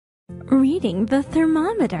Reading the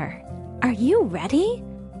thermometer. Are you ready?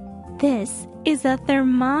 This is a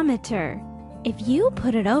thermometer. If you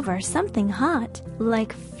put it over something hot,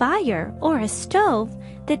 like fire or a stove,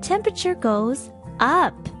 the temperature goes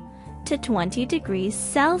up to 20 degrees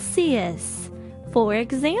Celsius. For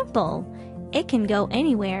example, it can go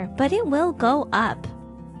anywhere, but it will go up.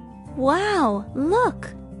 Wow, look!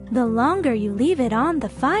 The longer you leave it on the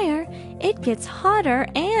fire, it gets hotter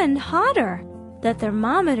and hotter. The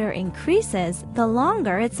thermometer increases the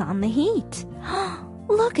longer it's on the heat.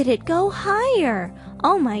 Look at it go higher!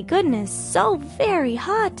 Oh my goodness, so very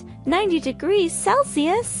hot! 90 degrees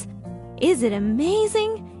Celsius! Is it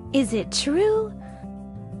amazing? Is it true?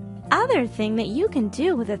 Other thing that you can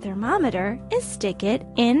do with a thermometer is stick it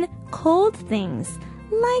in cold things,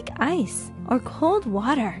 like ice or cold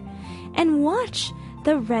water, and watch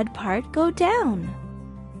the red part go down.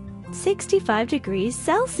 65 degrees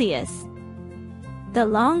Celsius. The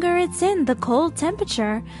longer it's in the cold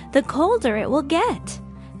temperature, the colder it will get.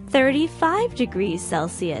 35 degrees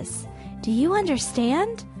Celsius. Do you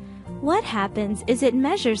understand? What happens is it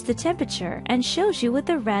measures the temperature and shows you with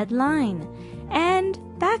a red line, and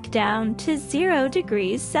back down to 0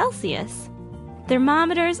 degrees Celsius.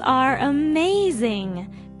 Thermometers are amazing.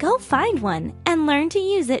 Go find one and learn to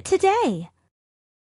use it today.